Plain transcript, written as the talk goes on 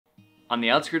On the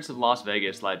outskirts of Las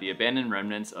Vegas lie the abandoned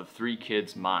remnants of Three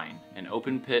Kids Mine, an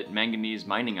open-pit manganese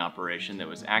mining operation that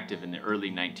was active in the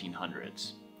early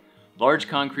 1900s. Large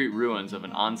concrete ruins of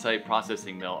an on-site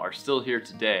processing mill are still here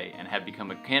today and have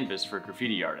become a canvas for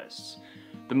graffiti artists.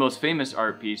 The most famous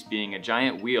art piece being a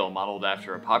giant wheel modeled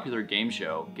after a popular game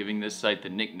show, giving this site the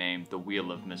nickname the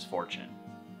Wheel of Misfortune.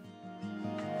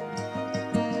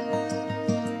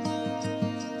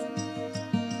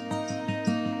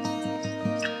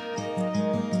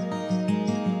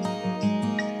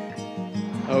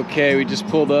 Okay, we just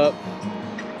pulled up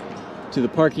to the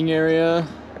parking area.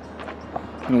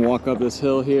 I'm gonna walk up this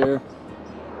hill here.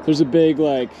 There's a big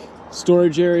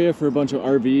storage area for a bunch of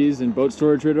RVs and boat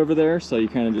storage right over there, so you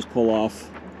kind of just pull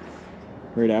off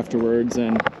right afterwards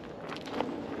and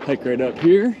hike right up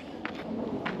here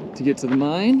to get to the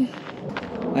mine.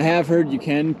 I have heard you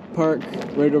can park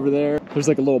right over there. There's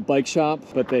like a little bike shop,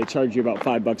 but they charge you about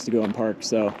 $5 to go and park,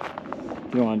 so if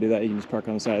you don't want to do that, you can just park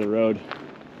on the side of the road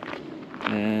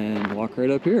and walk right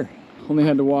up here. Only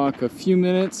had to walk a few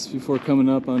minutes before coming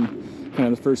up on kind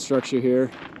of the first structure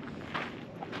here.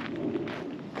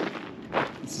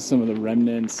 This is some of the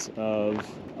remnants of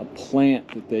a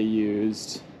plant that they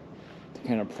used to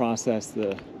kind of process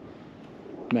the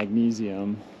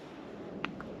magnesium.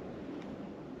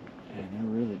 And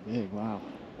they're really big, wow.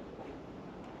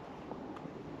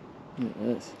 Look at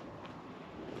this.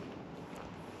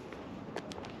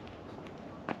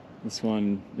 This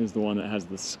one is the one that has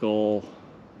the skull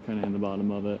kind of in the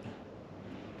bottom of it.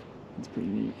 It's pretty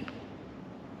neat.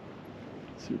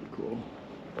 Super cool.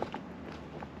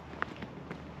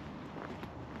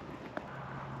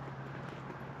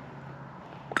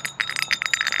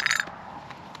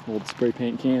 Old spray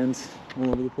paint cans all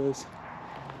over the place.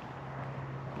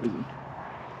 Crazy.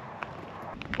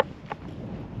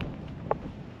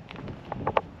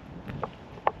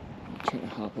 I'll try to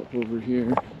hop up over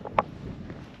here.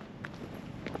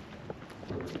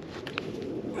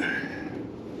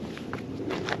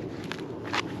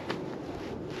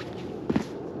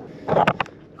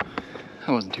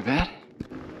 That wasn't too bad.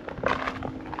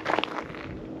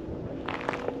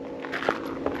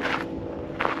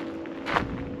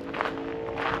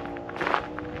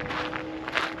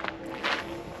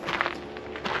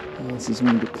 This is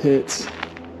one of the pits.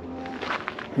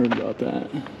 Heard about that.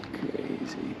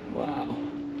 Crazy. Wow.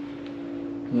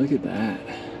 Look at that.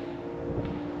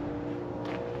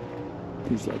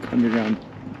 These underground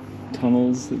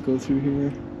tunnels that go through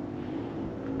here.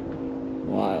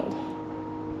 Wild.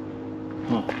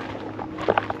 Huh.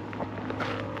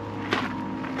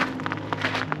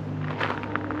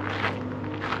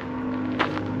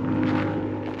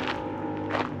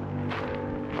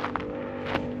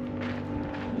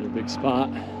 Another big spot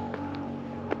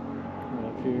right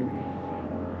up here.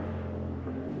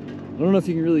 I don't know if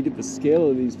you can really get the scale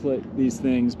of these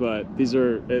things, but these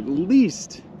are at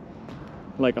least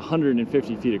like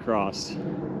 150 feet across.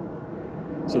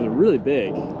 So they're really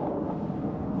big.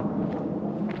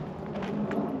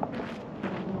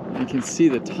 You can see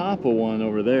the top of one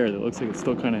over there that looks like it's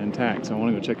still kind of intact, so I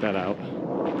want to go check that out.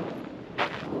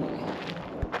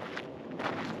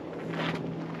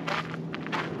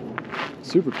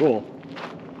 Super cool.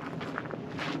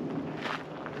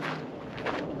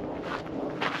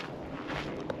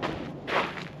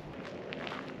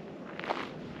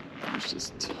 There's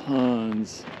just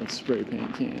tons of spray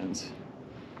paint cans.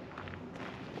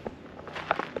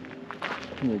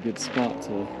 Really good spot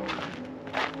to.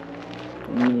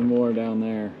 And even more down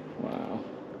there. Wow.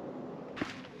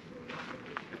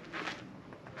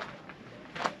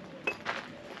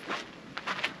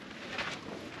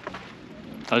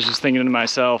 I was just thinking to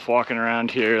myself, walking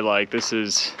around here, this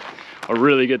is a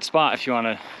really good spot if you want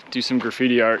to do some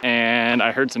graffiti art. And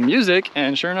I heard some music,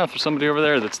 and sure enough, there's somebody over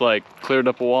there that's cleared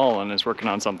up a wall and is working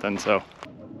on something, so.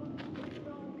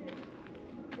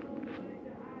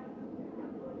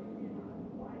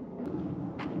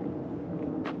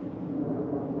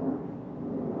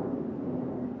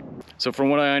 So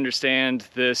from what I understand,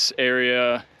 this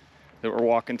area that we're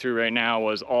walking through right now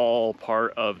was all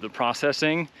part of the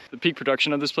processing. The peak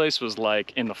production of this place was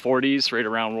in the 40s, right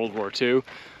around World War II.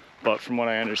 But from what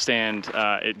I understand,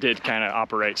 it did kind of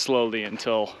operate slowly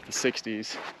until the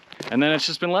 60s. And then it's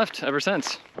just been left ever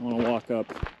since. I want to walk up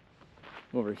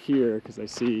over here because I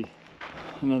see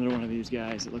another one of these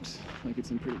guys. It looks like it's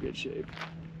in pretty good shape.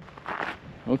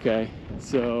 Okay,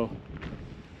 so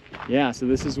yeah, so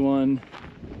this is one.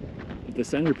 The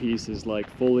centerpiece is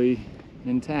fully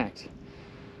intact.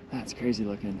 That's crazy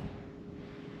looking.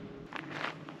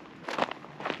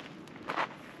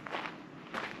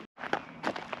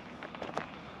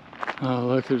 Oh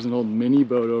look, there's an old mini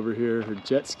boat over here, or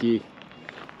jet ski.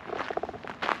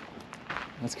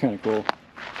 That's kind of cool.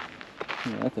 Look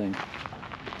at that thing.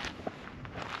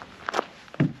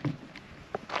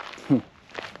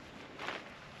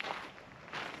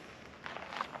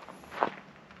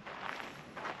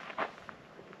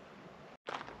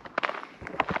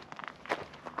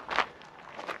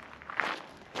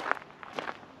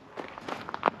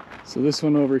 So this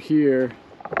one over here,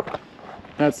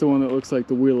 that's the one that looks like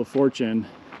the Wheel of Fortune,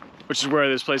 which is where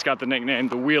this place got the nickname,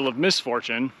 the Wheel of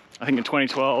Misfortune. I think in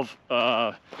 2012,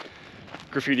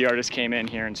 graffiti artists came in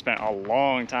here and spent a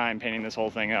long time painting this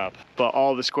whole thing up. But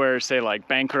all the squares say like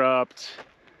bankrupt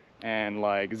and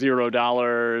like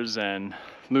 $0 and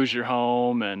lose your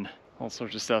home and all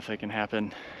sorts of stuff that can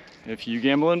happen if you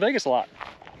gamble in Vegas a lot.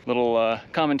 Little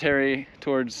commentary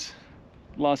towards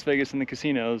Las Vegas and the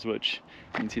casinos, which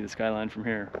you can see the skyline from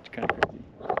here, which is kind of crazy.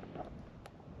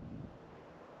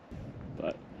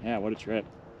 But yeah, what a trip.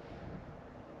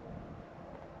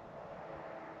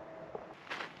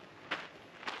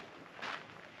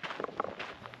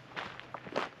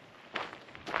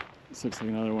 This looks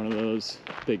like another one of those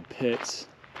big pits.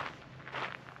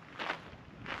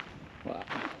 Wow.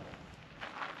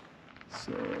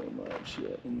 So much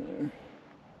shit in there.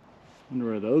 Wonder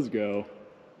where those go.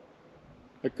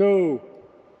 Echo!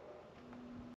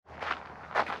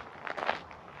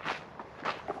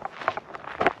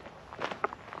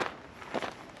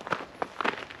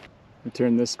 We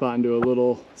turned this spot into a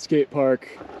little skate park.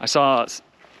 I saw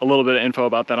a little bit of info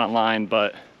about that online,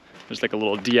 but there's like a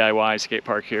little DIY skate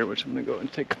park here, which I'm gonna go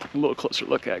and take a little closer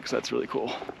look at because that's really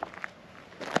cool.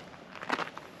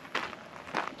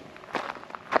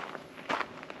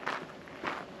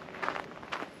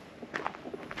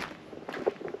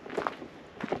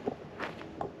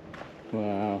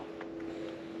 Wow.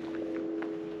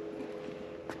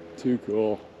 Too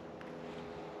cool.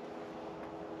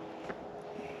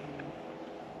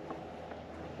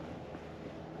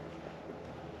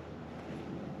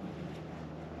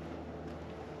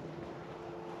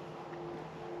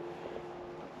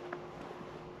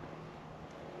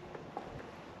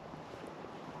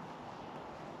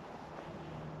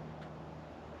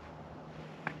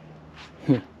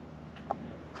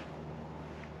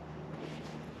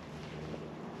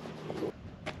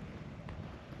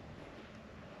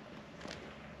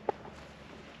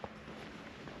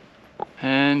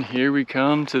 And here we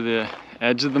come to the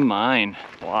edge of the mine.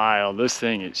 Wow, this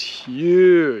thing is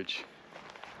huge.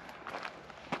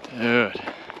 Dude. I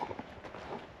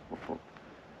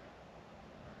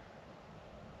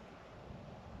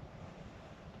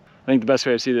think the best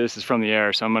way to see this is from the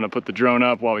air, so I'm gonna put the drone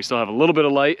up while we still have a little bit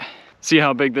of light. See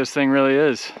how big this thing really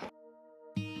is.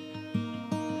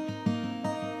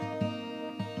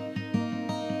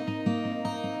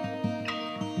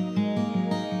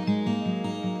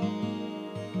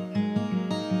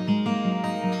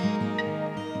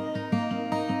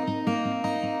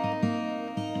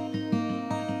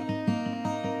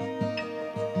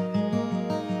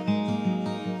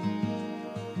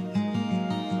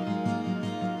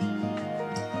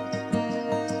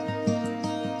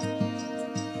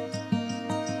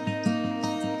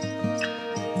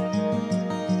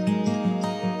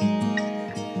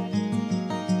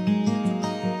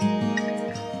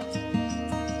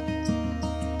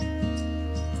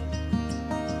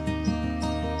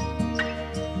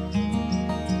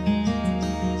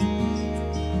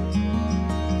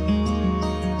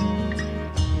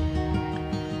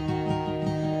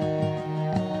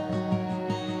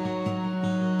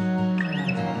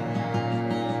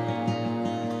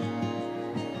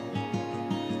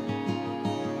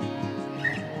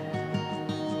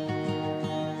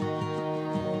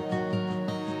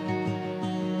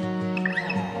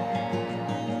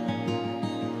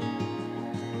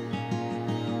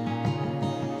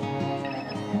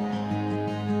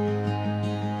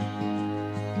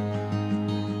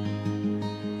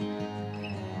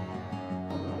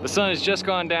 The sun has just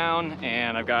gone down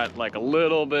and I've got like a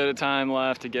little bit of time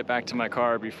left to get back to my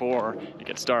car before it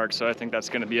gets dark, so I think that's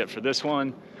gonna be it for this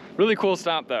one. Really cool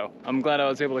stop though. I'm glad I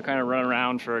was able to kind of run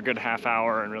around for a good half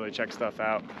hour and really check stuff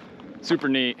out. Super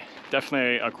neat.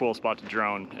 Definitely a cool spot to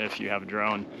drone if you have a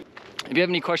drone. If you have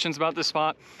any questions about this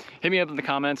spot, hit me up in the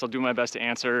comments. I'll do my best to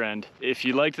answer. And if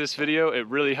you liked this video, it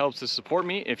really helps to support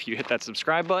me if you hit that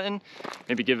subscribe button,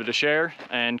 maybe give it a share,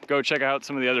 and go check out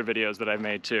some of the other videos that I've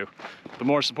made too. The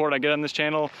more support I get on this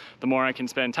channel, the more I can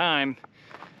spend time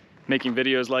making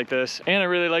videos like this. And I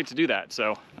really like to do that,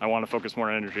 so I want to focus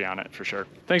more energy on it for sure.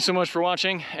 Thanks so much for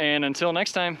watching, and until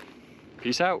next time,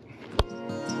 peace out.